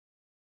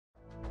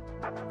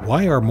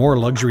Why are more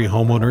luxury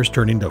homeowners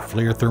turning to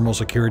FLIR thermal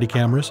security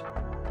cameras?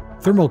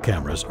 Thermal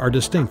cameras are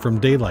distinct from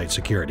daylight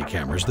security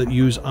cameras that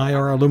use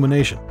IR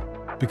illumination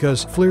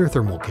because FLIR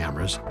thermal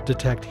cameras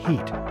detect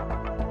heat.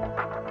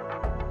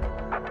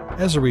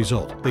 As a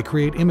result, they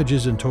create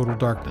images in total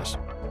darkness,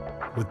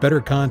 with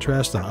better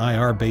contrast than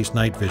IR-based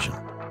night vision.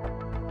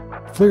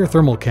 FLIR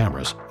thermal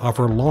cameras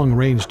offer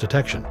long-range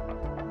detection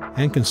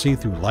and can see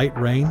through light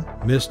rain,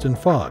 mist, and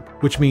fog,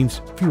 which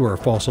means fewer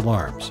false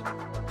alarms.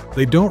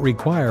 They don't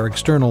require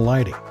external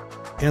lighting,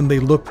 and they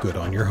look good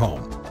on your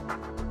home.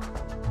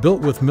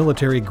 Built with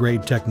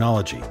military-grade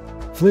technology,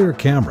 FLIR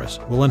cameras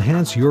will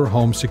enhance your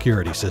home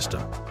security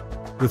system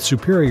with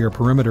superior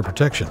perimeter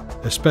protection,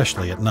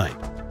 especially at night.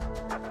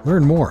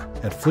 Learn more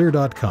at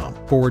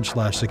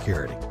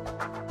FLIR.com/security.